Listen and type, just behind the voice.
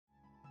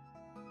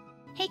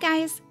Hey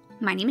guys,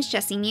 my name is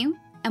JessiMew,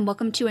 and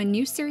welcome to a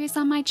new series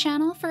on my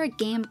channel for a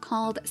game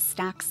called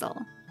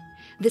Staxel.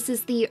 This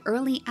is the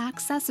early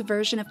access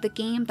version of the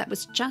game that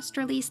was just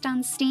released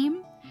on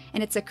Steam,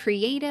 and it's a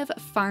creative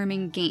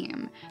farming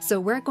game.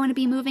 So we're going to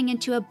be moving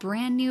into a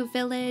brand new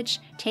village,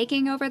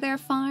 taking over their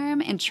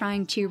farm, and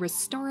trying to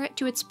restore it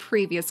to its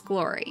previous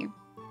glory.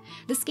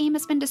 This game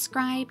has been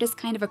described as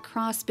kind of a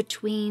cross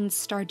between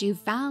Stardew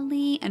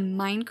Valley and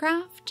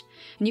Minecraft,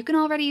 and you can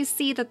already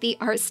see that the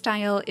art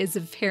style is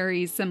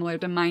very similar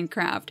to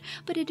Minecraft,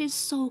 but it is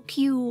so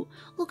cute.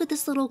 Look at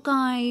this little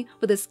guy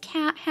with his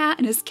cat hat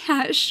and his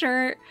cat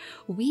shirt.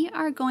 We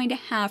are going to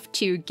have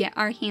to get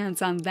our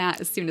hands on that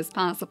as soon as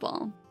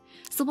possible.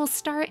 So we'll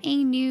start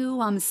a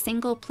new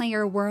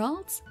single-player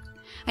world.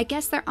 I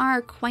guess there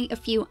are quite a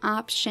few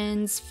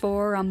options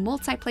for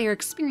multiplayer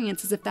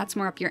experiences if that's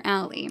more up your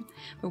alley,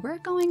 but we're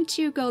going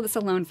to go this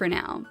alone for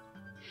now.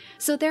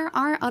 So there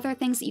are other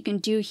things that you can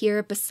do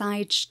here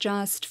besides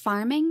just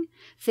farming,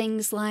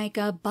 things like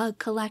bug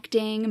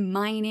collecting,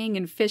 mining,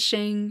 and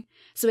fishing.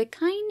 So it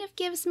kind of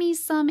gives me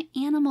some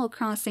Animal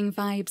Crossing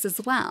vibes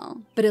as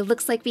well. But it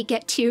looks like we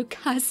get to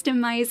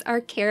customize our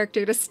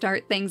character to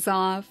start things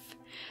off.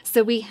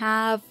 So we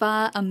have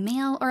a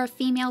male or a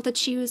female to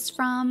choose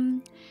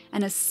from,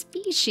 and a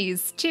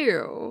species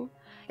too.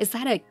 Is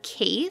that a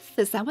Caith?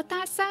 Is that what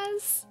that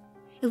says?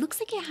 It looks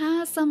like it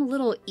has some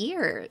little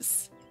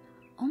ears.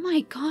 Oh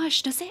my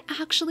gosh, does it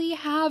actually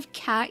have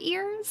cat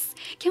ears?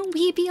 Can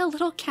we be a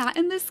little cat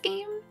in this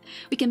game?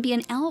 We can be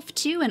an elf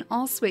too and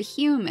also a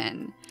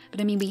human.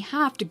 But I mean, we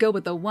have to go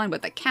with the one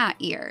with the cat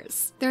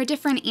ears. There are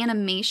different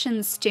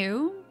animations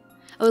too.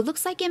 Oh, it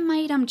looks like it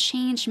might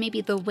change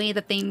maybe the way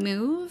that they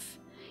move.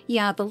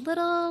 Yeah, the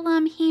little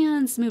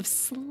hands move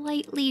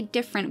slightly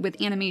different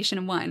with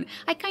animation 1.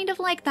 I kind of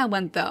like that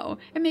one though.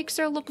 It makes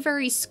her look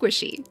very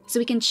squishy. So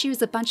we can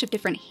choose a bunch of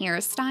different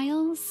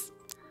hairstyles.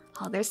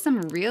 Oh, there's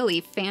some really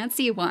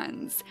fancy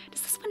ones.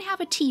 Does this one have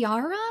a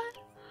tiara?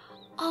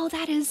 Oh,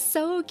 that is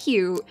so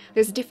cute.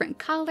 There's different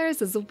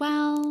colors as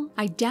well.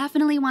 I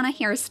definitely want a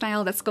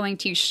hairstyle that's going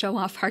to show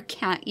off our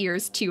cat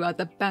ears to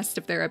the best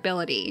of their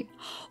ability.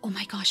 Oh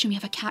my gosh, and we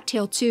have a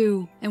cattail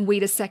too. And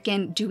wait a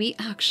second, do we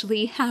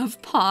actually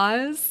have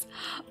paws?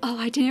 Oh,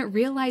 I didn't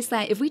realize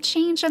that. If we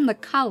change in the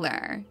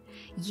color,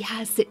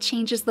 yes, it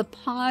changes the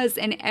paws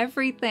and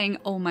everything.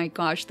 Oh my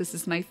gosh, this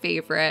is my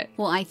favorite.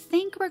 Well, I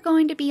think we're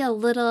going to be a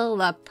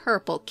little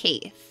purple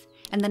Caith.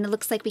 And then it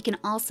looks like we can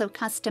also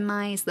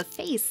customize the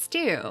face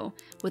too,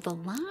 with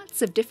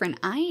lots of different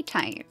eye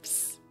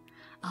types.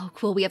 Oh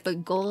cool, we have the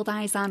gold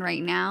eyes on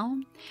right now.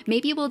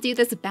 Maybe we'll do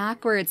this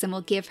backwards and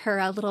we'll give her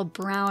a little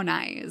brown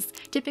eyes.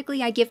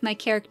 Typically I give my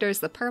characters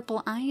the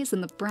purple eyes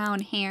and the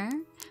brown hair,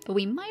 but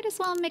we might as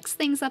well mix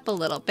things up a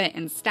little bit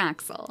in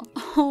Staxel.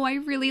 Oh, I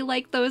really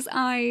like those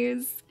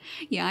eyes.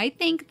 Yeah, I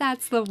think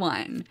that's the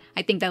one.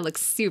 I think that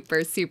looks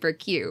super, super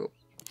cute.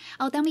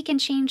 Oh, then we can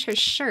change her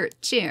shirt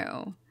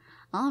too.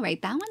 All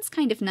right, that one's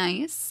kind of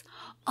nice.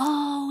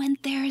 Oh, and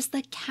there's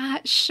the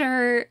cat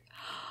shirt.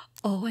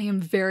 Oh, I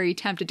am very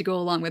tempted to go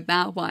along with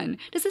that one.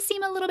 Does it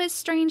seem a little bit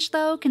strange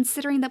though,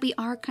 considering that we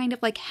are kind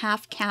of like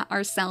half cat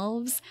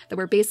ourselves, that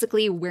we're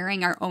basically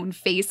wearing our own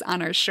face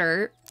on our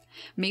shirt?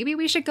 Maybe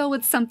we should go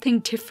with something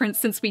different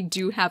since we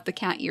do have the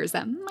cat ears.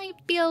 That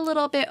might be a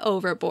little bit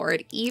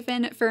overboard,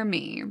 even for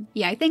me.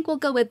 Yeah, I think we'll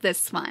go with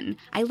this one.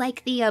 I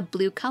like the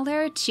blue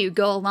color to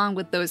go along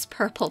with those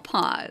purple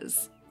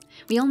paws.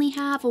 We only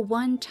have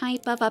one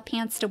type of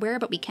pants to wear,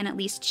 but we can at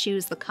least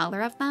choose the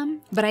color of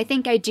them. But I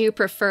think I do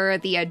prefer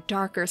the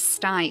darker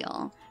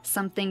style,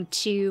 something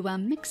to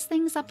mix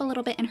things up a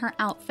little bit in her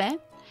outfit.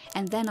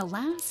 And then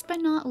last but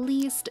not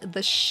least,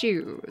 the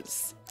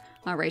shoes.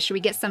 All right, should we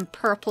get some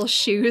purple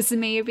shoes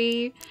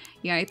maybe?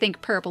 Yeah, I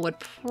think purple would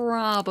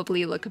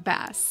probably look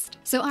best.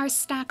 So our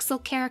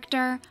Staxel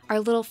character, our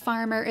little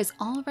farmer, is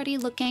already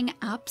looking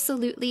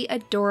absolutely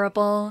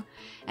adorable.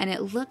 And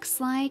it looks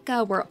like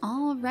we're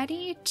all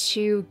ready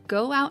to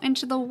go out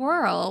into the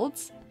world.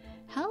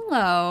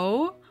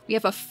 Hello. We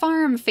have a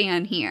farm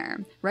fan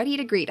here, ready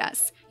to greet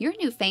us. You're a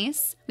new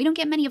face. We don't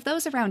get many of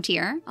those around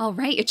here. All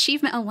right,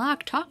 achievement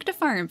unlocked, talk to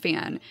farm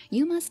fan.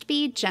 You must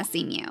be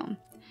JessiMew.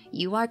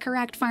 You are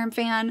correct, Farm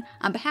Fan.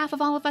 On behalf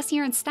of all of us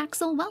here in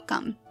Staxel,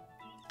 welcome.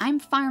 I'm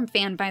Farm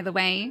Fan, by the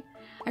way.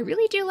 I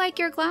really do like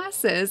your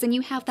glasses, and you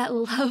have that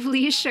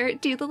lovely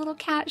shirt too, the little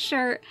cat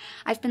shirt.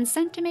 I've been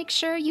sent to make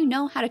sure you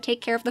know how to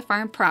take care of the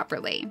farm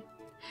properly.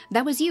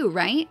 That was you,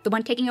 right? The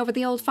one taking over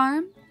the old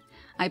farm?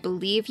 I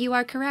believe you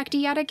are correct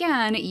yet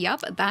again.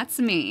 Yup, that's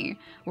me.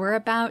 We're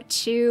about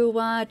to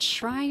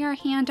try our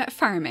hand at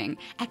farming.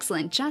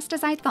 Excellent, just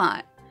as I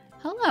thought.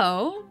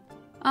 Hello.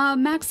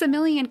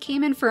 Maximilian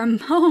came in for a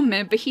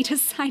moment, but he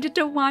decided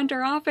to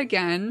wander off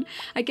again.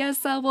 I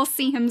guess we'll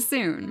see him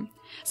soon.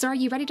 So are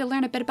you ready to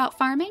learn a bit about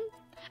farming?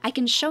 I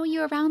can show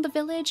you around the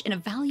village and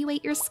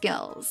evaluate your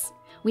skills.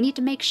 We need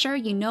to make sure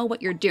you know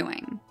what you're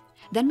doing.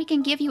 Then we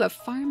can give you a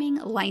farming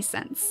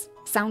license.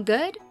 Sound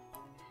good?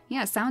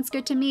 Yeah, sounds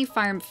good to me,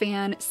 Farm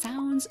Fan.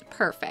 Sounds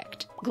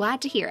perfect.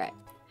 Glad to hear it.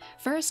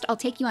 First, I'll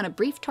take you on a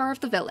brief tour of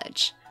the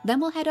village. Then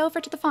we'll head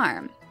over to the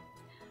farm.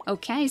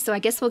 Okay, so I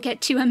guess we'll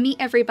get to meet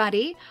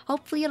everybody.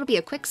 Hopefully it'll be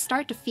a quick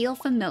start to feel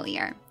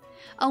familiar.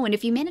 Oh, and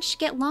if you manage to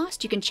get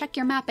lost, you can check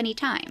your map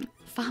anytime.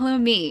 Follow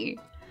me.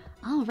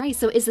 All right,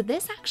 so is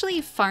this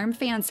actually Farm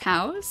Fan's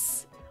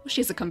house? Oh,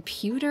 she has a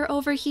computer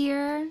over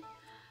here.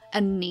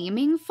 A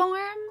naming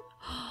form?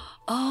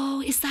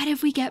 Oh, is that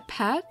if we get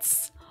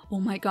pets? Oh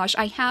my gosh,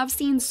 I have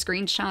seen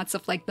screenshots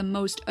of like the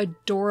most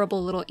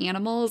adorable little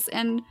animals,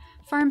 and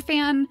Farm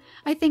Fan,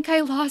 I think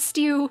I lost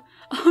you.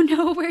 Oh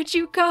no, where'd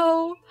you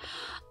go?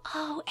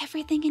 Oh,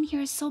 everything in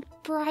here is so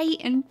bright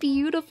and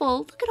beautiful.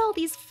 Look at all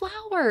these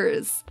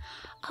flowers.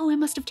 Oh, it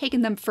must have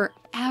taken them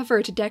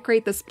forever to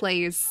decorate this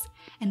place.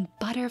 And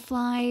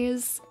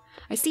butterflies.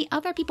 I see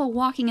other people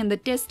walking in the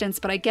distance,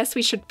 but I guess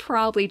we should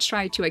probably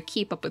try to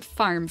keep up with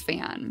Farm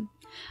Fan.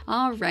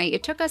 All right,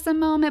 it took us a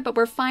moment, but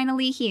we're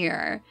finally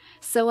here.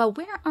 So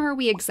where are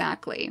we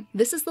exactly?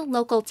 This is the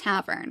local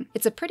tavern.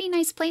 It's a pretty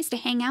nice place to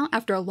hang out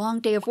after a long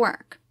day of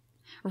work.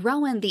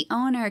 Rowan, the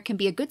owner, can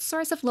be a good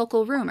source of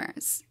local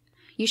rumors.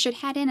 You should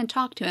head in and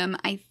talk to him.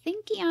 I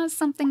think he has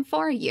something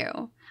for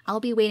you. I'll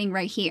be waiting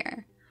right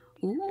here.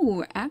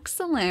 Ooh,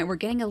 excellent. We're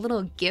getting a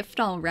little gift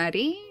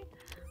already.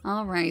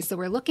 All right, so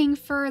we're looking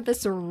for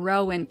this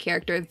Rowan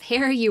character.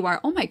 There you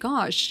are. Oh my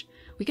gosh.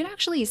 We could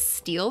actually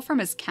steal from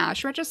his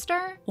cash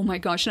register. Oh my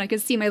gosh, and I can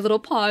see my little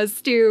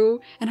paws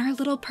too. And our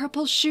little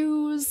purple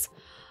shoes.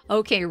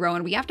 Okay,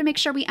 Rowan, we have to make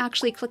sure we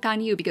actually click on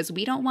you because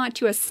we don't want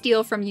to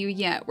steal from you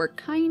yet. We're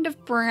kind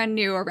of brand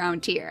new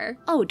around here.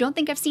 Oh, don't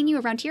think I've seen you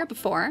around here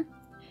before.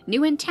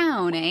 New in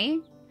town, eh?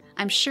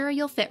 I'm sure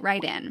you'll fit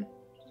right in.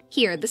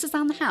 Here, this is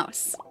on the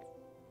house.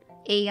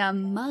 A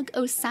mug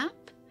o' sap?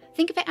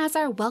 Think of it as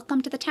our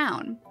welcome to the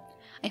town.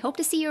 I hope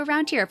to see you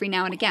around here every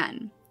now and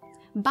again.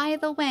 By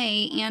the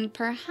way, and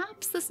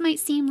perhaps this might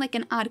seem like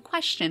an odd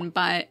question,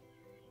 but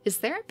is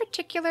there a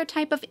particular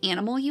type of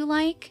animal you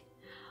like?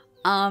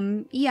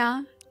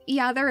 Yeah,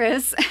 there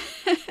is.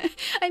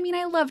 I mean,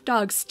 I love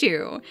dogs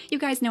too. You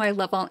guys know I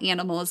love all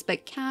animals,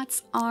 but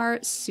cats are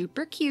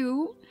super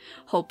cute.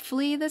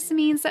 Hopefully this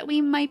means that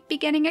we might be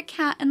getting a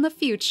cat in the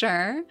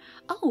future.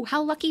 Oh,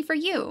 how lucky for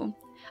you.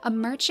 A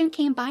merchant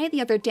came by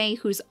the other day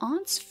whose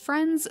aunt's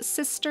friend's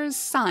sister's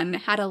son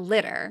had a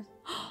litter.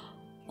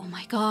 Oh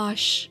my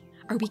gosh.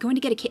 Are we going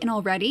to get a kitten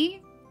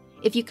already?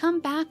 If you come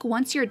back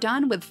once you're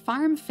done with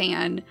Farm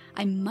Fan,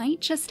 I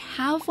might just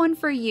have one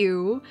for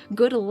you.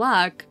 Good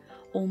luck.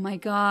 Oh my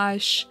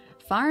gosh.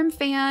 Farm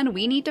Fan,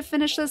 we need to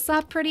finish this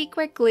up pretty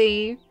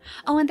quickly.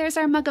 Oh, and there's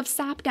our mug of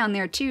sap down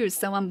there too,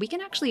 so we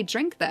can actually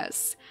drink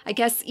this. I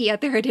guess, yeah,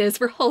 there it is.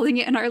 We're holding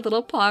it in our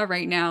little paw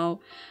right now.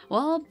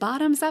 Well,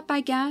 bottoms up,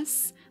 I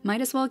guess. Might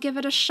as well give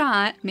it a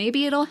shot.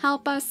 Maybe it'll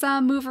help us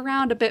move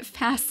around a bit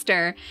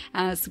faster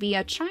as we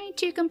try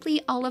to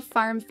complete all of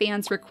Farm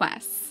Fan's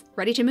requests.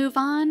 Ready to move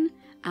on?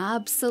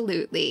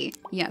 Absolutely.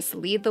 Yes,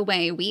 lead the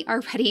way. We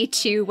are ready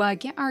to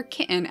get our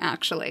kitten,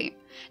 actually.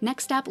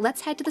 Next up,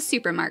 let's head to the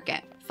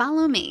supermarket.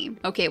 Follow me.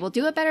 Okay, we'll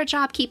do a better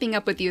job keeping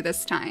up with you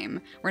this time.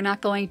 We're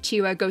not going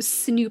to go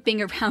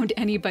snooping around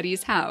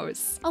anybody's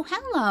house. Oh,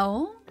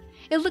 hello.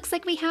 It looks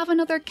like we have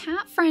another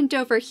cat friend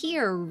over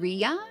here,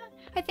 Rhea.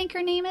 I think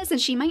her name is, and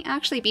she might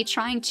actually be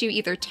trying to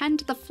either tend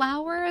to the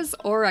flowers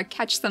or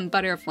catch some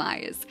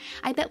butterflies.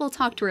 I bet we'll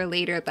talk to her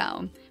later,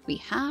 though. We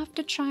have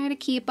to try to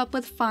keep up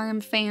with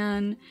Farm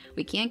Fan.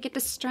 We can't get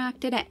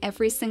distracted at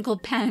every single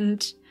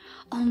bend.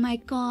 Oh my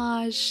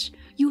gosh,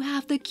 you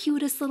have the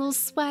cutest little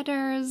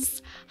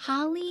sweaters.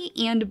 Holly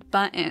and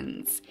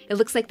Buttons. It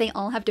looks like they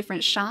all have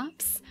different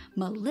shops.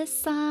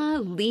 Melissa,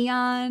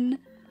 Leon,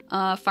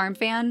 Farm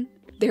Fan.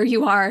 There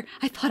you are.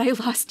 I thought I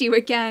lost you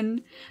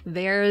again.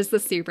 There's the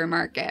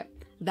supermarket.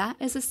 That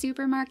is a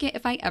supermarket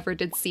if I ever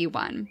did see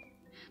one.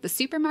 The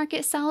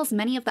supermarket sells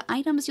many of the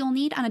items you'll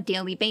need on a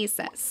daily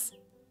basis.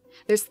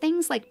 There's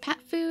things like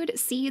pet food,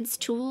 seeds,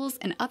 tools,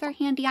 and other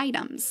handy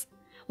items.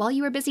 While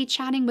you were busy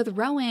chatting with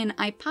Rowan,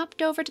 I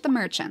popped over to the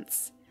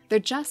merchants. They're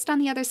just on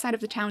the other side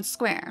of the town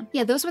square.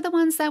 Yeah, those were the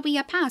ones that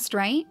we passed,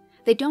 right?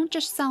 They don't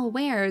just sell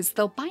wares,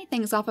 they'll buy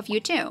things off of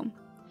you too.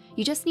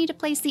 You just need to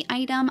place the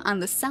item on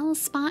the sell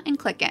spot and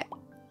click it.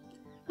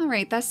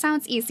 Alright, that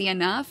sounds easy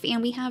enough,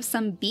 and we have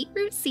some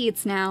beetroot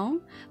seeds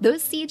now.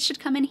 Those seeds should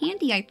come in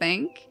handy, I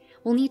think.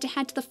 We'll need to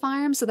head to the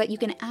farm so that you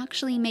can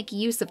actually make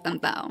use of them,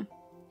 though.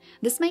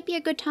 This might be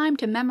a good time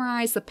to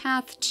memorize the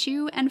path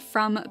to and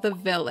from the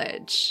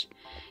village.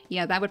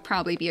 Yeah, that would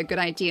probably be a good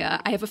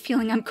idea. I have a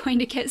feeling I'm going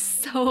to get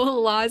so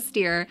lost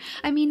here.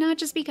 I mean, not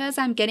just because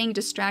I'm getting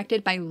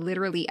distracted by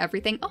literally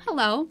everything. Oh,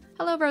 hello.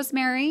 Hello,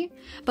 Rosemary.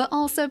 But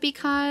also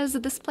because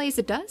this place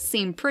does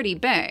seem pretty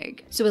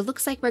big. So it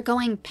looks like we're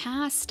going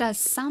past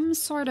some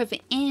sort of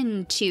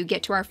inn to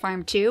get to our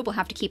farm too. We'll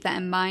have to keep that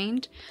in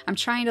mind. I'm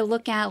trying to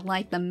look at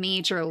like the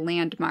major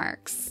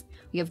landmarks.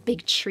 We have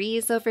big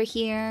trees over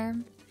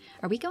here.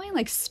 Are we going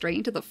like straight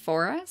into the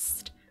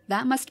forest?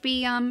 That must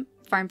be,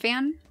 Farm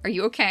Fan, are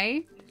you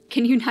okay?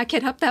 Can you not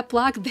get up that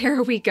block?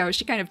 There we go.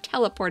 She kind of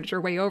teleported her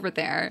way over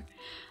there.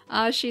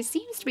 She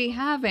seems to be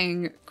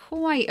having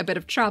quite a bit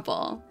of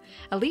trouble.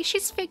 At least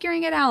she's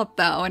figuring it out,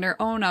 though, in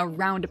her own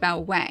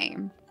roundabout way.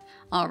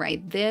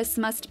 Alright, this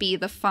must be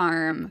the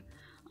farm.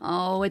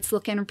 Oh, it's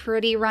looking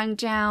pretty run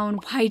down.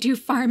 Why do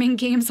farming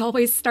games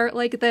always start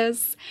like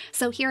this?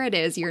 So here it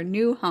is, your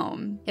new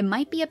home. It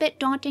might be a bit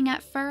daunting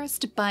at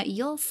first, but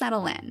you'll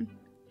settle in.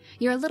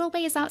 You're a little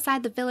ways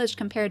outside the village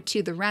compared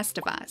to the rest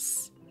of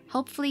us.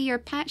 Hopefully your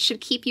pet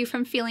should keep you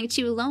from feeling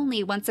too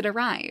lonely once it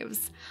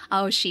arrives.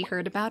 Oh, she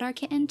heard about our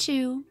kitten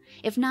too.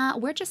 If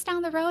not, we're just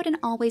down the road and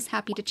always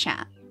happy to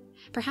chat.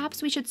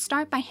 Perhaps we should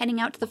start by heading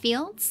out to the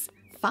fields?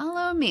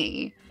 Follow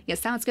me. Yeah,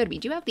 sounds good. We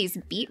do have these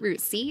beetroot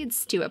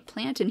seeds to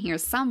plant in here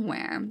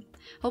somewhere.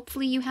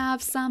 Hopefully you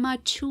have some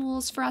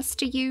tools for us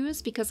to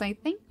use because I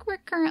think we're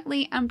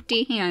currently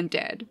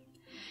empty-handed.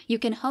 You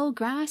can hoe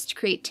grass to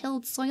create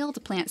tilled soil to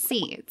plant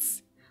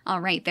seeds.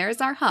 Alright,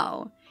 there's our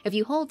hoe. If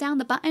you hold down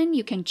the button,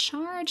 you can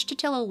charge to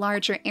till a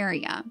larger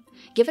area.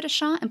 Give it a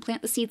shot and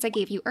plant the seeds I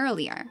gave you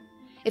earlier.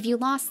 If you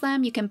lost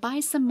them, you can buy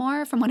some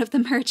more from one of the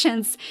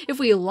merchants. If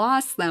we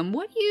lost them,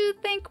 what do you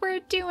think we're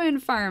doing,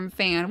 farm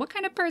fan? What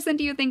kind of person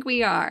do you think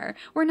we are?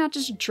 We're not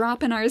just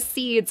dropping our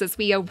seeds as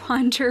we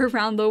wander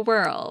around the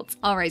world.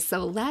 Alright,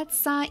 so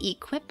let's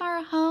equip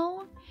our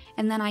hoe.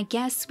 And then I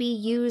guess we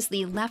use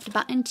the left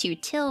button to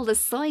till the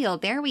soil.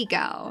 There we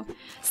go.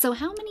 So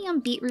how many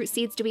beetroot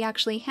seeds do we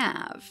actually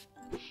have?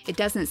 It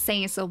doesn't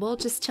say, so we'll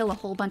just till a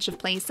whole bunch of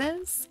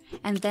places,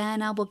 and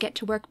then we'll get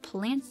to work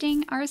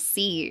planting our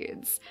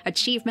seeds.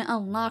 Achievement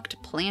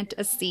unlocked, plant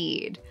a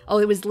seed. Oh,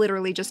 it was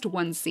literally just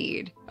one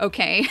seed.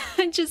 Okay,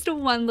 just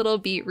one little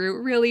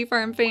beetroot. Really,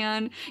 farm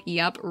fan?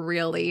 Yup,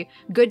 really.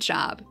 Good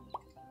job.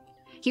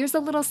 Here's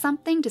a little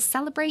something to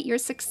celebrate your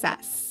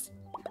success.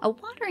 A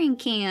watering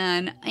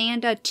can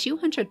and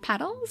 200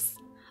 petals?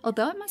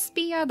 Although it must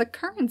be the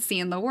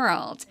currency in the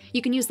world.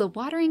 You can use the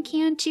watering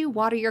can to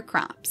water your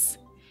crops.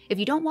 If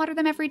you don't water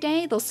them every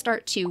day, they'll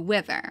start to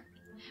wither.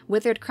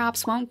 Withered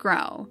crops won't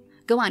grow.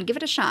 Go on, give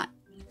it a shot.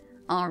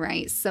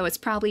 Alright, so it's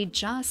probably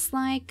just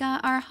like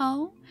our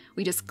hoe.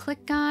 We just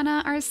click on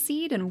our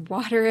seed and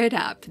water it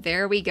up.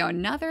 There we go,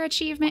 another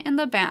achievement in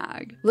the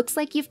bag. Looks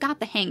like you've got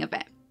the hang of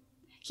it.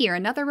 Here,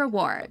 another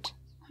reward.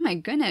 Oh my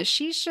goodness,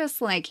 she's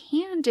just like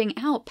handing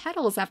out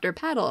petals after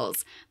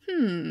petals.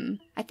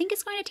 I think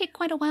it's going to take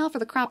quite a while for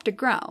the crop to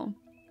grow.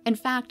 In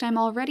fact, I'm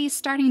already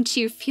starting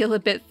to feel a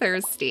bit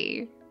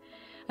thirsty.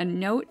 A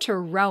note to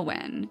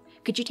Rowan.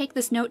 Could you take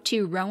this note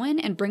to Rowan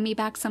and bring me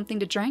back something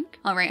to drink?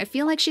 Alright, I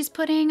feel like she's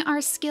putting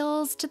our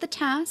skills to the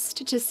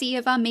test to see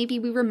if maybe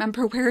we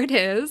remember where it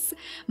is.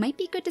 Might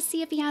be good to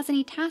see if he has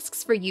any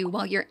tasks for you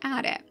while you're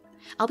at it.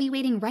 I'll be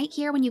waiting right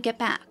here when you get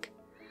back.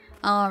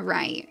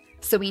 Alright,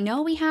 so we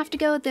know we have to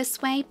go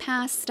this way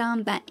past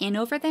that inn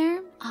over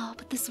there. Oh,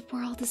 but this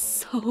world is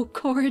so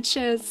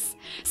gorgeous.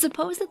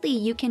 Supposedly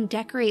you can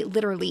decorate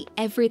literally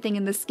everything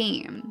in this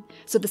game.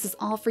 So this is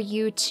all for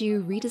you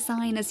to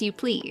redesign as you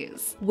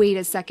please. Wait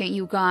a second,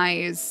 you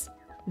guys.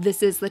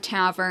 This is the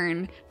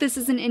tavern. This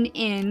isn't an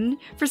inn.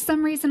 For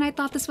some reason, I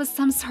thought this was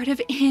some sort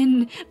of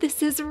inn.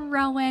 This is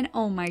Rowan.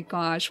 Oh my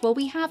gosh. Well,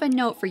 we have a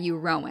note for you,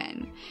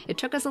 Rowan. It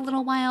took us a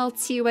little while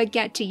to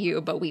get to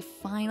you, but we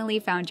finally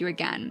found you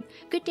again.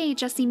 Good day,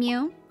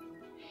 JessiMew.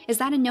 Is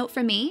that a note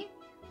for me?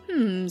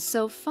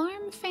 So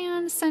Farm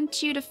Fan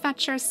sent you to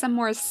fetch her some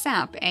more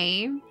sap,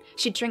 eh?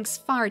 She drinks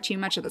far too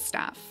much of the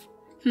stuff.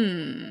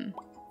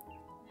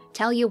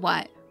 Tell you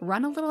what,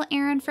 run a little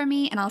errand for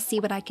me and I'll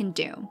see what I can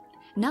do.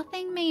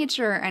 Nothing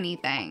major or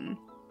anything.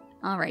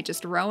 Alright,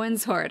 just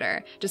Rowan's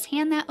order. Just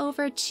hand that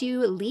over to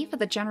Leaf at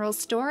the general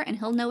store and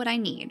he'll know what I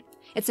need.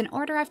 It's an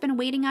order I've been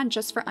waiting on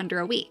just for under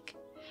a week.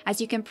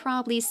 As you can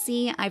probably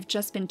see, I've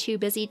just been too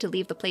busy to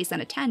leave the place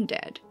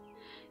unattended.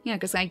 Yeah,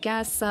 because I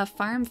guess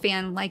Farm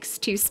Fan likes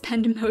to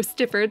spend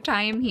most of her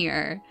time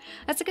here.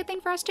 That's a good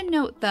thing for us to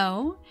note,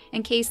 though,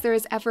 in case there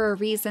is ever a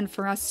reason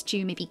for us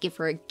to maybe give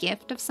her a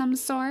gift of some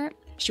sort.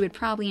 She would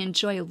probably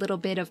enjoy a little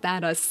bit of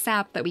that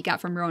sap that we got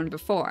from Rowan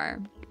before.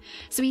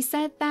 So he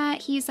said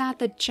that he's at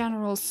the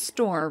general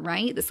store,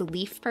 right? This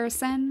Leaf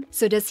person.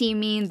 So does he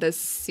mean the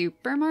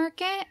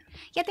supermarket?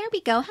 Yeah, there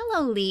we go.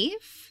 Hello,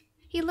 Leaf.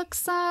 He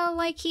looks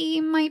like he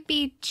might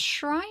be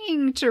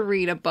trying to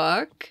read a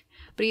book,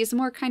 but he's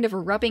more kind of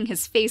rubbing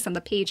his face on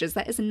the pages.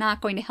 That is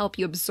not going to help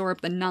you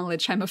absorb the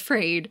knowledge, I'm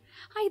afraid.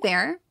 Hi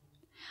there.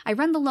 I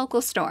run the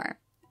local store.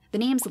 The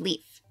name's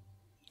Leaf.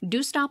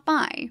 Do stop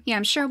by. Yeah,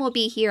 I'm sure we'll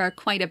be here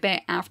quite a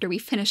bit after we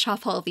finish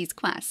off all of these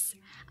quests.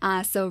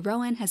 So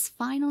Rowan has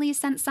finally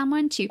sent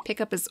someone to pick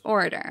up his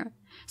order.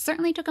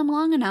 Certainly took him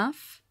long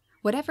enough.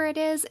 Whatever it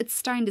is, it's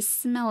starting to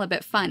smell a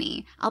bit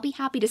funny. I'll be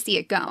happy to see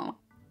it go.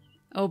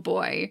 Oh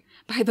boy.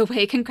 By the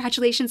way,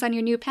 congratulations on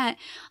your new pet.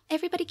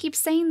 Everybody keeps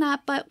saying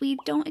that, but we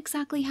don't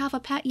exactly have a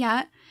pet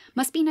yet.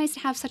 Must be nice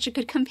to have such a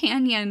good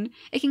companion.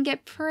 It can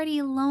get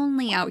pretty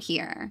lonely out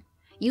here.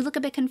 You look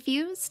a bit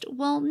confused?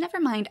 Well, never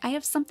mind. I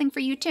have something for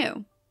you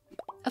too.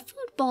 A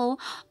food bowl?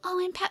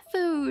 Oh, and pet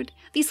food.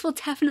 These will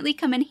definitely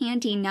come in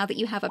handy now that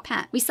you have a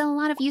pet. We sell a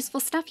lot of useful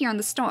stuff here on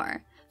the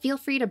store. Feel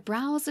free to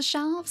browse the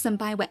shelves and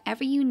buy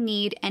whatever you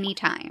need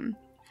anytime.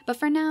 But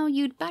for now,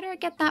 you'd better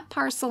get that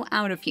parcel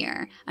out of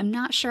here. I'm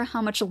not sure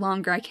how much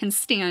longer I can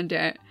stand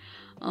it.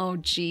 Oh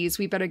geez,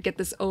 we better get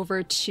this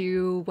over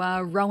to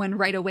Rowan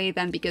right away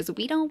then, because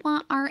we don't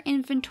want our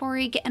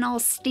inventory getting all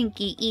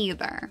stinky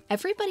either.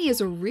 Everybody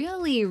is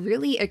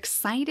really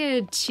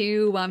excited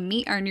to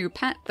meet our new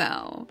pet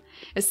though.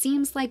 It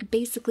seems like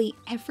basically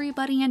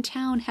everybody in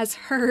town has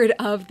heard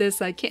of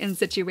this kitten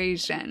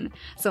situation.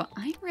 So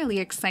I'm really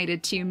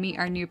excited to meet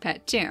our new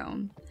pet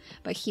too.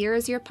 But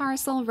here's your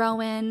parcel,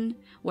 Rowan.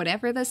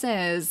 Whatever this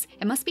is,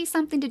 it must be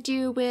something to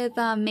do with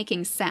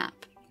making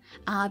sap.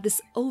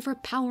 This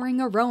overpowering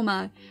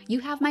aroma. You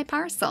have my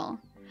parcel.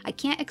 I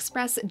can't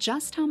express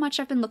just how much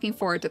I've been looking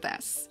forward to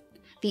this.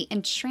 The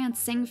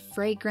entrancing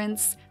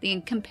fragrance, the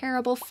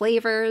incomparable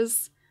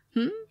flavors.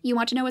 You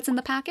want to know what's in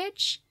the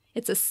package?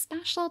 It's a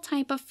special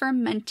type of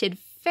fermented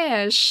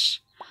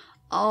fish.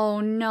 Oh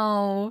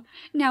no,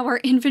 now our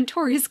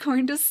inventory is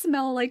going to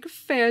smell like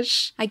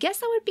fish. I guess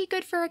that would be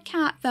good for a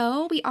cat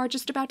though. We are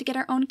just about to get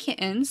our own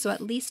kitten, so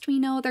at least we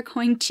know they're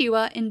going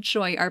to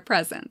enjoy our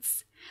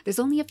presence. There's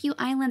only a few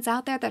islands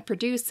out there that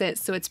produce it,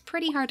 so it's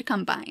pretty hard to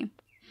come by.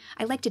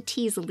 I like to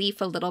tease Leaf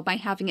a little by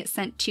having it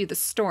sent to the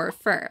store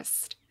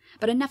first.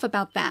 But enough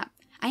about that.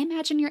 I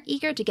imagine you're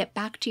eager to get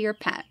back to your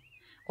pet.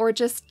 Or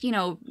just,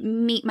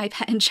 meet my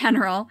pet in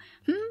general.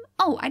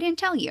 Oh, I didn't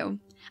tell you.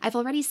 I've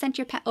already sent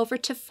your pet over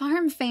to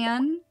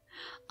FarmFan.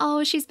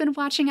 Oh, she's been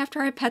watching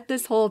after our pet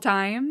this whole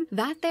time.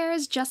 That there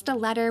is just a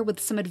letter with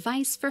some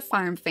advice for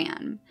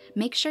FarmFan.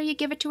 Make sure you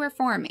give it to her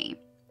for me.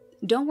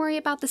 Don't worry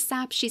about the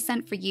sap she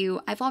sent for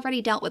you, I've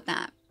already dealt with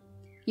that.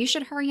 You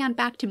should hurry on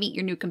back to meet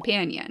your new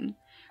companion.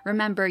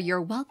 Remember, you're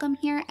welcome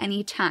here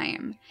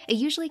anytime. It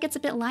usually gets a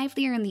bit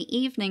livelier in the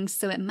evening,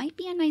 so it might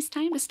be a nice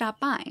time to stop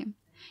by.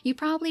 You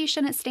probably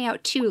shouldn't stay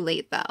out too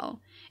late, though.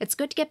 It's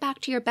good to get back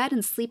to your bed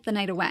and sleep the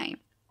night away.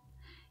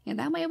 Yeah,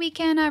 that way we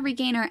can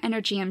regain our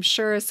energy, I'm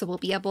sure, so we'll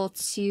be able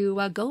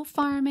to go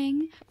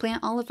farming,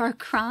 plant all of our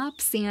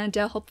crops, and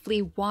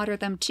hopefully water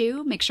them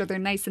too, make sure they're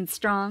nice and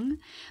strong.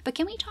 But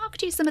can we talk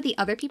to some of the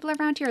other people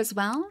around here as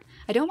well?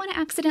 I don't want to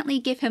accidentally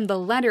give him the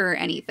letter or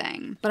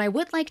anything, but I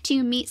would like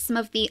to meet some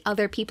of the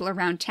other people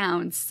around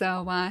town,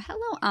 so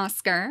hello,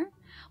 Oscar.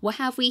 What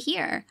have we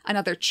here?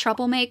 Another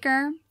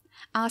troublemaker?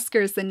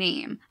 Oscar's the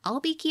name.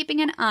 I'll be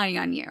keeping an eye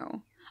on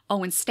you.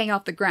 Oh, and stay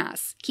off the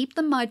grass. Keep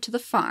the mud to the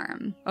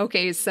farm.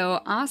 Okay,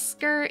 so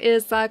Oscar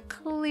is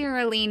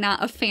clearly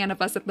not a fan of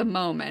us at the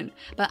moment,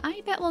 but I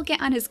bet we'll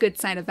get on his good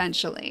side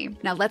eventually.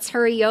 Now let's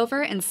hurry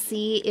over and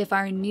see if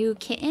our new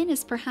kitten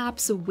is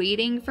perhaps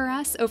waiting for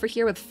us over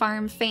here with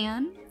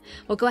FarmFan.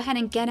 We'll go ahead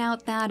and get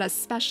out that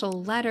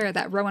special letter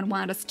that Rowan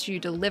wanted us to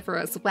deliver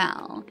as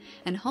well.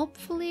 And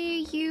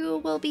hopefully you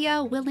will be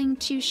willing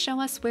to show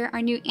us where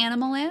our new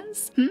animal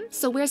is.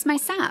 So where's my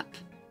sap?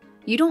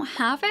 You don't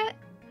have it?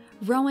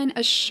 Rowan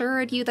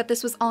assured you that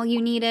this was all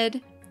you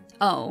needed?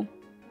 Oh.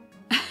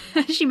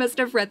 She must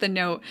have read the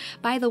note.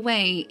 By the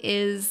way,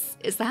 is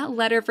that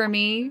letter for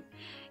me?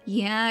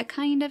 Yeah, it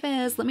kind of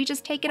is. Let me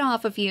just take it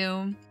off of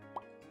you.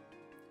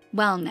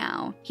 Well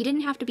now, he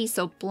didn't have to be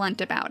so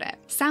blunt about it.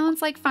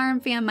 Sounds like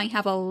FarmFan might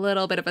have a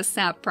little bit of a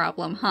sap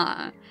problem,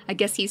 huh? I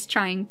guess he's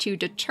trying to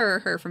deter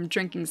her from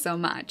drinking so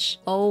much.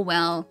 Oh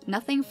well,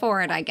 nothing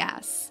for it, I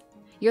guess.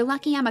 You're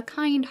lucky I'm a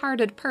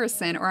kind-hearted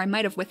person, or I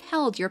might have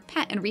withheld your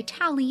pet in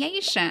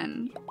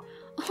retaliation.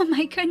 Oh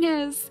my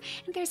goodness.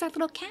 And there's our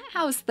little cat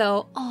house,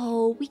 though.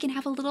 Oh, we can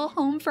have a little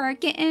home for our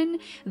kitten.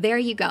 There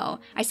you go.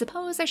 I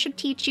suppose I should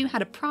teach you how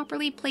to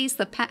properly place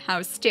the pet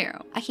house, too.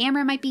 A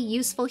hammer might be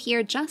useful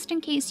here just in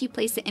case you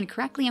place it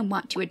incorrectly and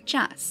want to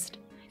adjust.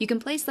 You can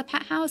place the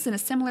pet house in a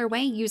similar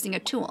way using a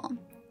tool.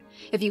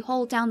 If you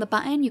hold down the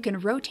button, you can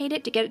rotate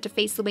it to get it to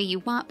face the way you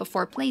want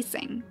before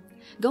placing.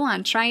 Go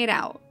on, try it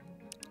out.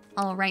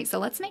 Alright, so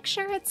let's make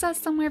sure it's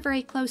somewhere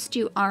very close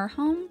to our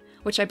home,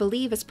 which I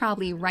believe is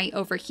probably right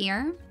over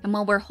here. And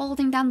while we're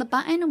holding down the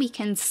button, we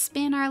can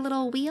spin our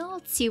little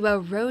wheel to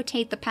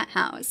rotate the pet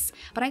house.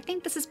 But I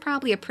think this is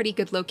probably a pretty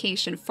good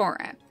location for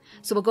it.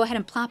 So we'll go ahead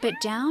and plop it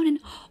down and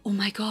oh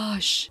my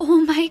gosh,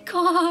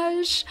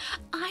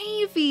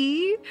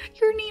 Ivy!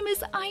 Your name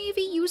is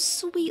Ivy, you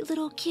sweet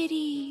little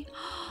kitty.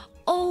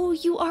 Oh,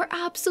 you are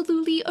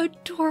absolutely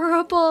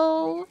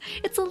adorable.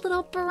 It's a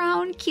little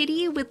brown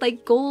kitty with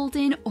like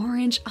golden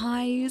orange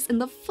eyes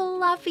and the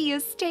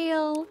fluffiest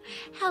tail.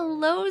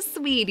 Hello,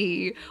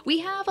 sweetie. We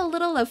have a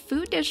little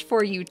food dish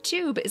for you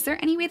too, but is there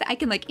any way that I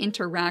can like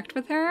interact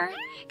with her?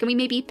 Can we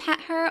maybe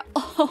pet her?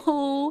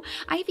 Oh,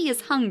 Ivy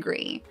is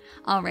hungry.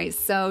 All right,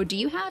 so do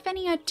you have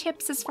any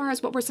tips as far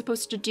as what we're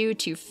supposed to do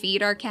to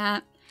feed our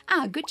cat?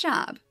 Ah, good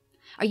job.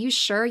 Are you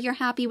sure you're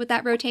happy with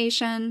that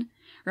rotation?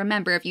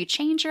 Remember, if you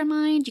change your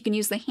mind, you can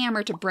use the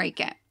hammer to break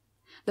it.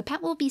 The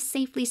pet will be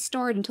safely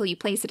stored until you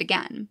place it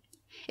again.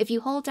 If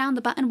you hold down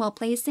the button while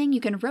placing,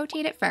 you can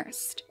rotate it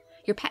first.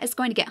 Your pet is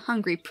going to get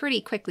hungry pretty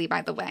quickly,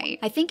 by the way.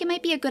 I think it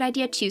might be a good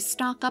idea to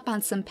stock up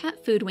on some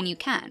pet food when you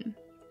can.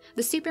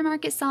 The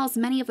supermarket sells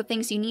many of the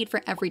things you need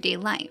for everyday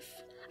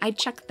life. I'd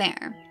check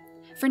there.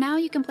 For now,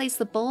 you can place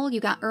the bowl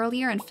you got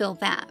earlier and fill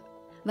that.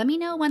 Let me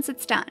know once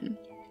it's done.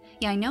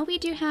 Yeah, I know we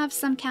do have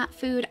some cat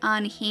food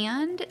on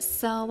hand,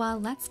 so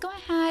let's go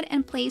ahead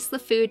and place the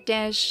food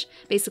dish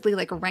basically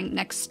like right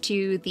next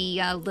to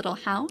the little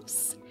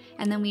house.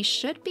 And then we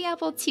should be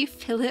able to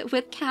fill it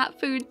with cat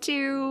food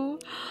too.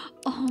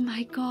 Oh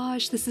my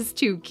gosh, this is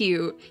too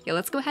cute. Yeah,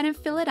 let's go ahead and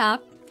fill it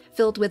up.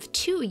 Filled with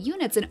 2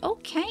 units, and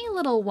okay,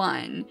 little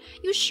one.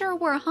 You sure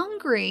were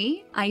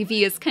hungry.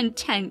 Ivy is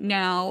content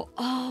now.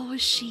 Oh,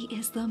 she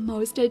is the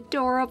most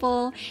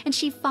adorable, and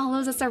she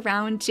follows us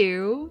around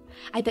too.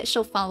 I bet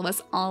she'll follow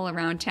us all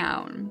around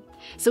town.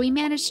 So we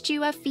managed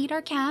to feed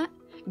our cat.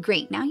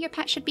 Great, now your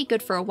pet should be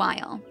good for a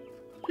while.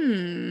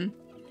 You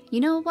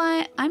know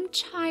what? I'm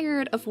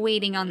tired of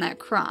waiting on that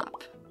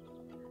crop.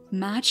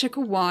 Magic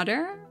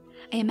water?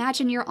 I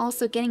imagine you're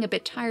also getting a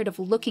bit tired of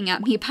looking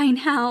at me by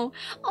now.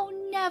 Oh,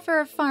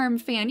 never, farm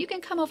fan. You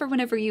can come over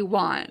whenever you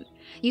want.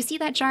 You see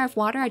that jar of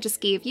water I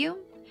just gave you?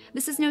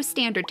 This is no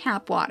standard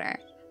tap water.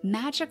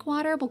 Magic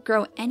water will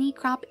grow any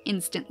crop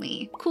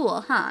instantly.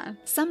 Cool, huh?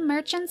 Some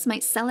merchants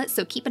might sell it,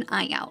 so keep an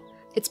eye out.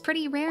 It's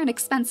pretty rare and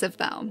expensive,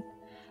 though.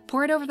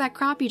 Pour it over that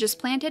crop you just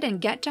planted and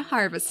get to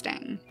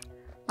harvesting.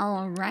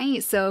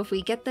 Alright, so if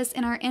we get this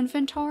in our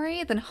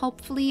inventory, then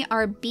hopefully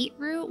our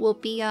beetroot will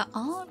be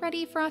all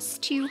ready for us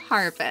to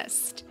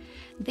harvest.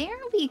 There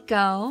we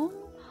go.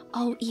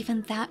 Oh,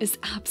 even that is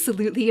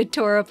absolutely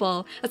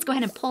adorable. Let's go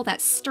ahead and pull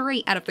that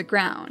straight out of the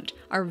ground.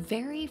 Our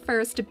very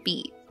first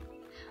beet.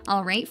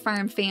 Alright,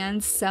 farm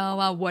fans,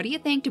 so what do you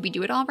think? Did we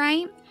do it all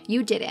right?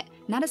 You did it.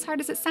 Not as hard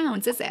as it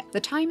sounds, is it? The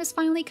time has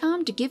finally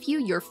come to give you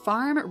your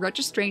farm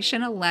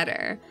registration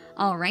letter.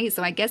 Alright,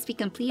 so I guess we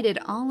completed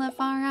all of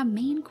our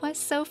main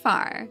quests so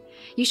far.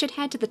 You should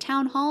head to the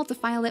town hall to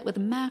file it with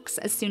Max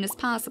as soon as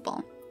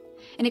possible.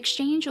 In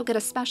exchange, you'll get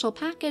a special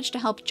package to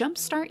help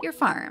jumpstart your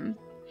farm.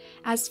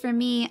 As for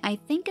me, I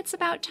think it's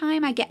about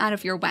time I get out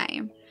of your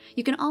way.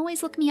 You can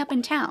always look me up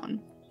in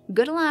town.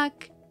 Good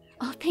luck!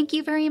 Oh, thank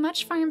you very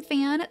much, farm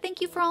fan.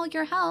 Thank you for all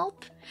your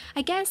help.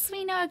 I guess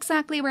we know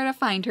exactly where to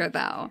find her,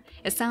 though.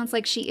 It sounds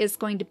like she is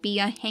going to be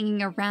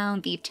hanging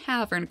around the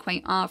tavern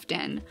quite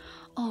often.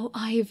 Oh,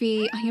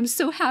 Ivy, I am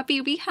so happy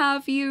we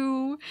have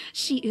you.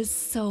 She is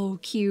so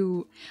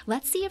cute.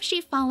 Let's see if she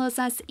follows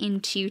us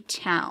into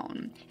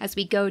town as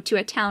we go to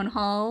a town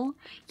hall.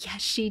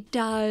 Yes, she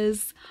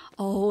does.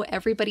 Oh,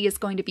 everybody is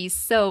going to be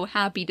so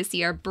happy to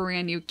see our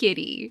brand new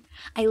kitty.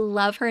 I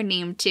love her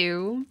name,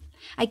 too.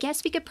 I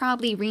guess we could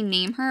probably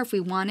rename her if we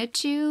wanted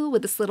to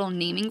with this little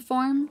naming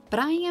form, but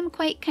I am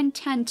quite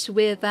content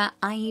with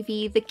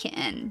Ivy the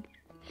kitten.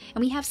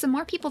 And we have some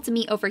more people to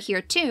meet over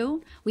here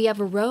too. We have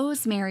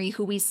Rosemary,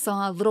 who we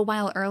saw a little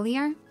while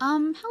earlier.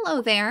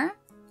 Hello there.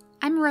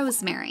 I'm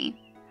Rosemary.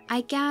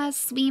 I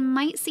guess we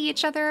might see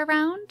each other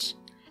around?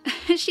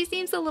 She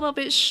seems a little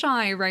bit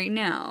shy right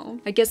now.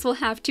 I guess we'll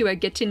have to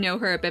get to know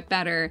her a bit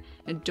better.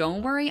 And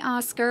don't worry,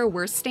 Oscar,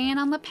 we're staying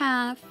on the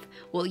path.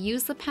 We'll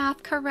use the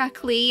path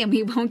correctly and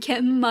we won't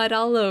get mud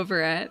all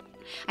over it.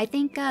 I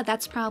think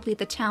that's probably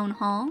the town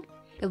hall.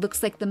 It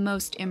looks like the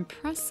most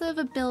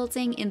impressive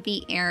building in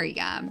the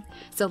area.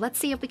 So let's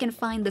see if we can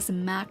find this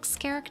Max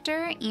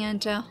character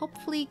and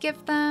hopefully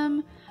give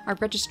them our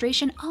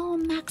registration. Oh,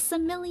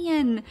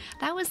 Maximilian!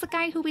 That was the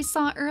guy who we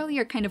saw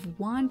earlier kind of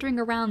wandering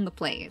around the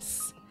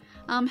place.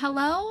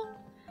 Hello?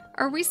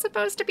 Are we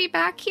supposed to be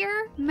back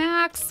here?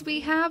 Max,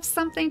 we have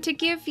something to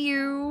give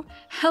you.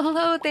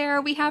 Hello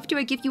there, we have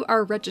to give you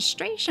our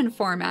registration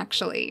form,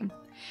 actually.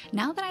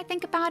 Now that I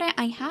think about it,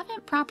 I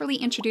haven't properly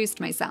introduced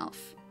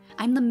myself.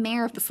 I'm the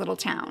mayor of this little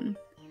town.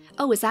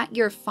 Oh, is that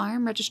your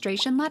farm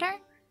registration letter?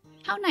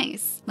 How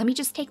nice. Let me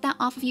just take that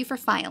off of you for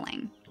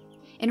filing.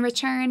 In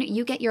return,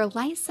 you get your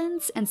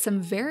license and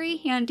some very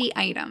handy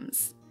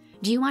items.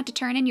 Do you want to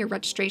turn in your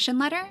registration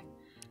letter?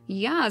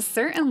 Yeah,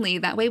 certainly.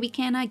 That way we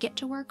can get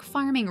to work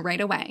farming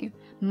right away.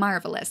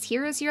 Marvelous.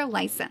 Here is your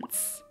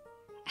license.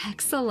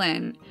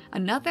 Excellent.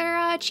 Another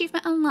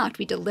achievement unlocked.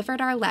 We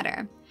delivered our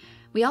letter.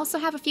 We also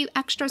have a few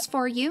extras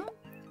for you.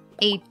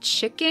 A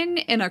chicken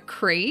in a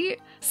crate,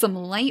 some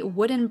light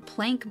wooden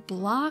plank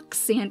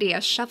blocks, and a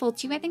shovel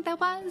too, I think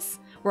that was.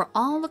 We're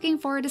all looking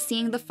forward to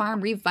seeing the farm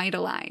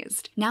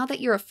revitalized. Now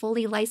that you're a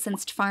fully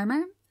licensed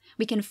farmer,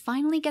 we can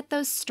finally get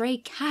those stray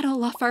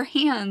cattle off our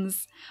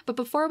hands. But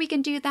before we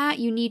can do that,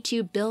 you need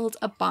to build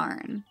a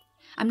barn.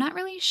 I'm not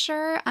really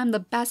sure I'm the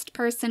best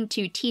person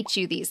to teach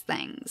you these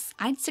things.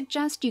 I'd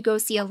suggest you go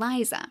see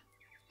Eliza.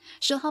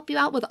 She'll help you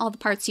out with all the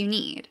parts you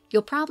need.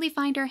 You'll probably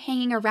find her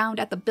hanging around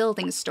at the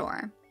building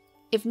store.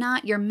 If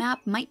not, your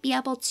map might be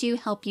able to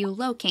help you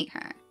locate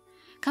her.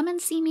 Come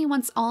and see me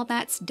once all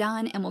that's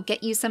done and we'll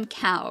get you some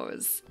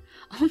cows.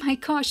 Oh my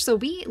gosh, so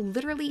we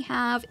literally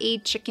have a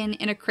chicken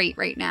in a crate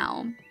right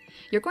now.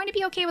 You're going to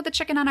be okay with the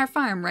chicken on our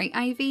farm, right,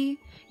 Ivy?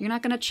 You're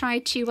not going to try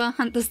to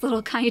hunt this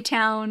little guy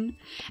down.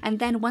 And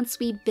then once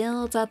we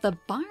build the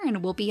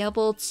barn, we'll be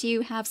able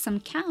to have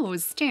some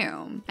cows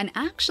too. And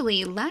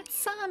actually,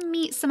 let's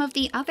meet some of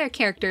the other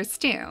characters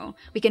too.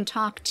 We can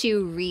talk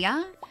to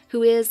Rhea,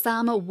 who is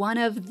one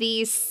of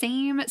the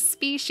same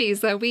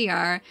species that we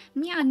are.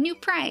 Yeah, new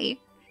prey.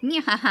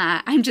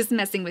 Nyahaha, I'm just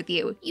messing with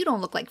you. You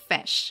don't look like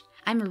fish.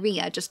 I'm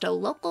Maria, just a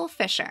local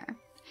fisher.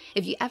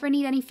 If you ever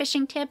need any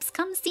fishing tips,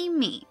 come see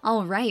me.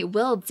 All right,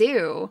 will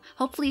do.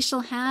 Hopefully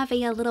she'll have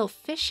a little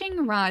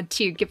fishing rod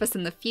to give us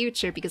in the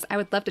future because I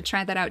would love to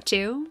try that out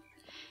too.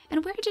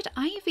 And where did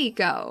Ivy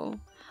go?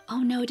 Oh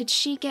no, did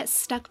she get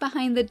stuck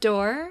behind the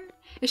door?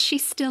 Is she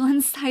still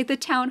inside the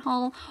town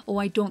hall? Oh,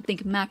 I don't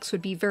think Max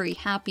would be very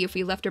happy if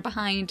we left her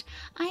behind.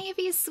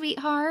 Ivy,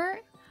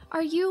 sweetheart,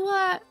 are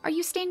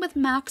you staying with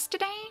Max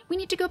today? We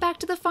need to go back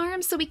to the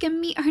farm so we can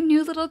meet our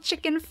new little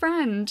chicken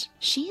friend.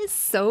 She is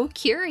so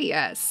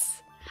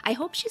curious. I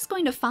hope she's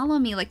going to follow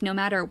me like no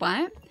matter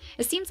what.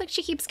 It seems like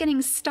she keeps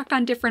getting stuck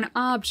on different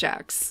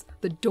objects.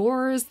 The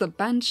doors, the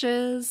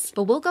benches.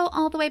 But we'll go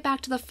all the way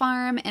back to the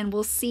farm and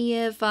we'll see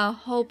if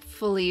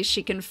hopefully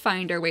she can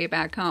find her way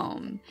back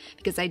home.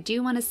 Because I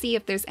do want to see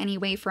if there's any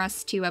way for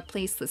us to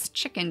place this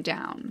chicken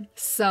down.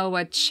 So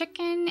a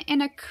chicken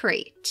in a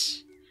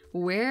crate.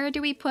 Where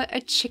do we put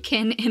a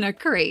chicken in a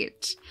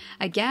crate?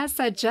 I guess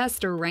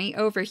just right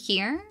over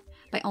here?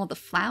 By all the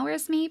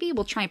flowers maybe?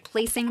 We'll try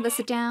placing this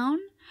down.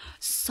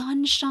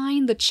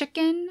 Sunshine the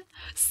chicken?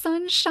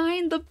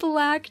 Sunshine the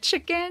black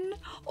chicken?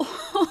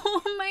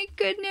 Oh my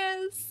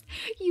goodness!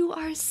 You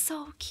are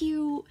so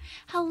cute.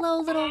 Hello,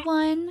 little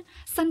one.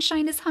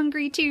 Sunshine is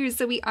hungry too,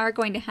 so we are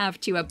going to have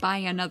to buy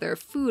another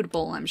food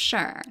bowl, I'm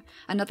sure.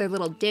 Another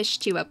little dish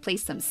to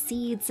place some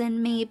seeds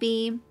in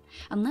maybe.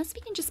 Unless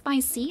we can just buy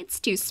seeds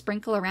to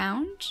sprinkle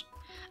around.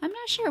 I'm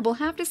not sure. We'll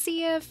have to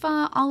see if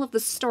all of the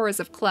stores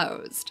have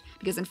closed.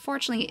 Because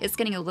unfortunately it's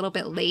getting a little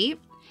bit late.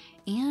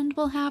 And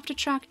we'll have to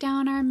track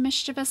down our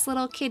mischievous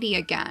little kitty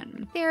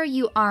again. There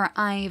you are,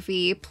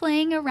 Ivy,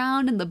 playing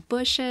around in the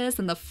bushes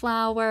and the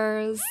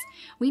flowers.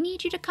 We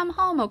need you to come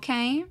home,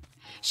 okay?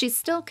 She's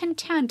still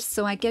content,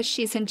 so I guess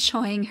she's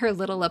enjoying her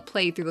little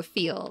play through the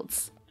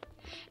fields.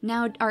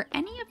 Now, are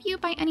any of you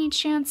by any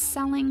chance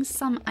selling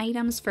some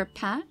items for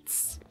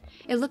pets?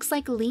 It looks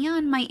like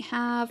Leon might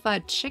have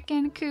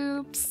chicken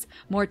coops,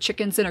 more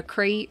chickens in a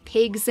crate,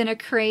 pigs in a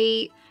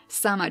crate,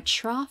 some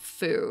trough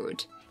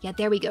food. Yeah,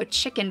 there we go,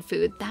 chicken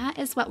food. That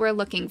is what we're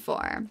looking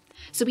for.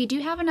 So we do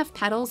have enough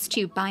petals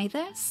to buy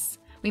this.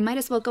 We might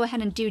as well go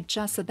ahead and do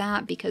just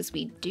that because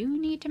we do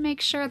need to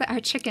make sure that our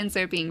chickens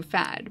are being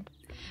fed.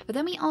 But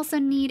then we also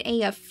need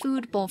a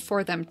food bowl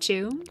for them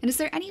too. And is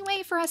there any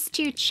way for us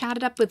to chat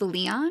it up with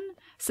Leon?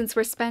 Since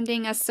we're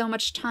spending so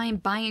much time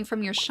buying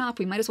from your shop,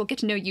 we might as well get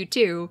to know you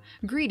too.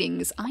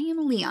 Greetings, I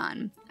am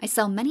Leon. I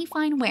sell many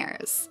fine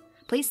wares.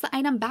 Place the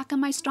item back on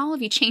my stall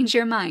if you change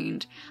your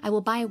mind. I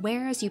will buy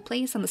wares you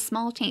place on the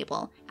small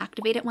table.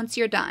 Activate it once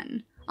you're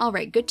done.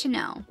 Alright, good to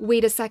know.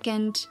 Wait a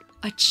second.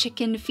 A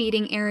chicken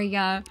feeding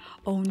area.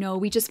 Oh no,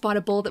 we just bought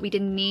a bowl that we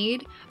didn't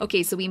need.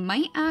 Okay, so we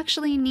might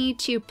actually need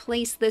to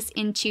place this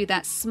into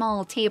that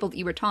small table that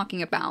you were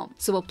talking about.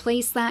 So we'll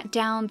place that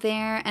down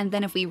there, and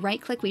then if we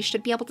right click, we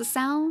should be able to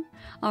sell.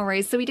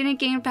 Alright, so we didn't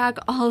gain back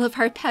all of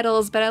our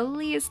petals, but at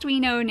least we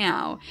know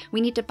now.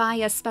 We need to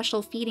buy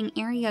special feeding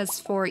areas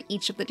for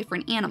each of the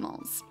different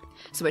animals.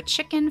 So a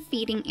chicken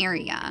feeding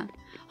area.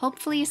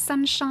 Hopefully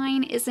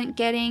Sunshine isn't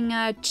getting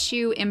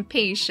too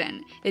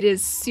impatient. It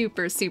is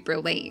super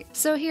late.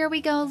 So here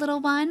we go,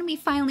 little one. We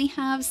finally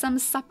have some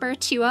supper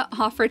to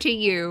offer to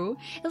you.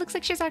 It looks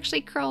like she's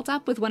actually curled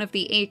up with one of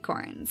the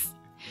acorns.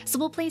 So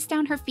we'll place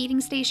down her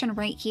feeding station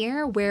right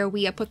here where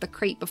we put the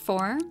crate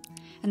before.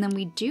 And then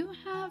we do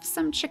have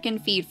some chicken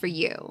feed for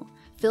you,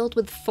 filled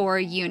with 4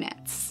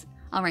 units.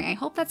 Alright, I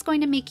hope that's going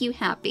to make you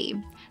happy.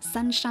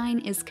 Sunshine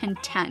is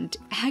content.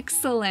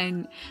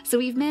 Excellent. So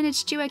we've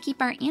managed to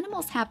keep our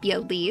animals happy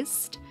at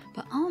least.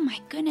 But oh my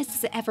goodness,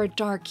 is it ever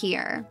dark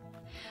here?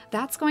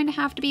 That's going to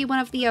have to be one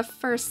of the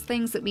first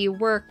things that we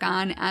work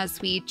on as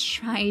we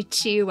try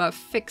to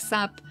fix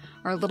up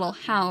our little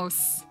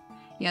house.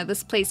 Yeah,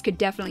 this place could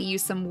definitely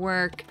use some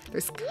work.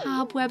 There's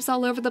cobwebs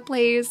all over the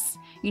place.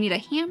 You need a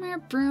hammer,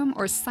 broom,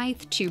 or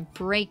scythe to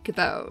break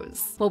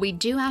those. Well, we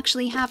do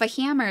actually have a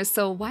hammer,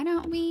 so why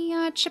don't we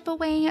chip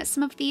away at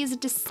some of these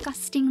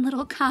disgusting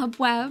little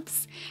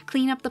cobwebs,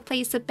 clean up the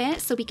place a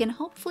bit so we can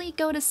hopefully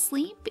go to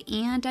sleep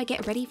and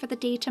get ready for the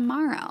day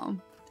tomorrow.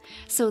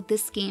 So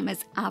this game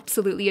is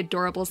absolutely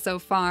adorable so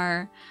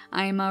far.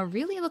 I'm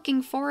really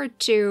looking forward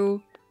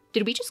to...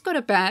 Did we just go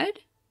to bed?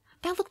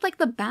 That looked like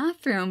the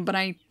bathroom, but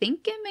I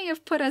think it may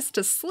have put us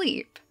to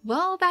sleep.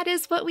 Well, that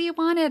is what we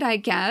wanted, I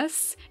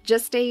guess.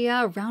 Just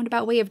a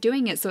roundabout way of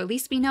doing it, so at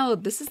least we know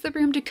this is the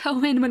room to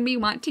go in when we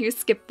want to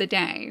skip the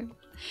day.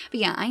 But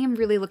yeah, I am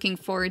really looking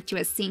forward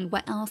to seeing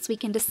what else we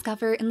can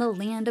discover in the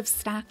land of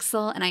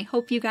Staxel, and I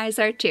hope you guys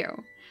are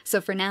too.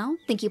 So for now,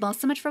 thank you all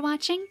so much for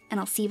watching, and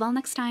I'll see you all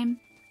next time.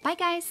 Bye,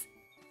 guys!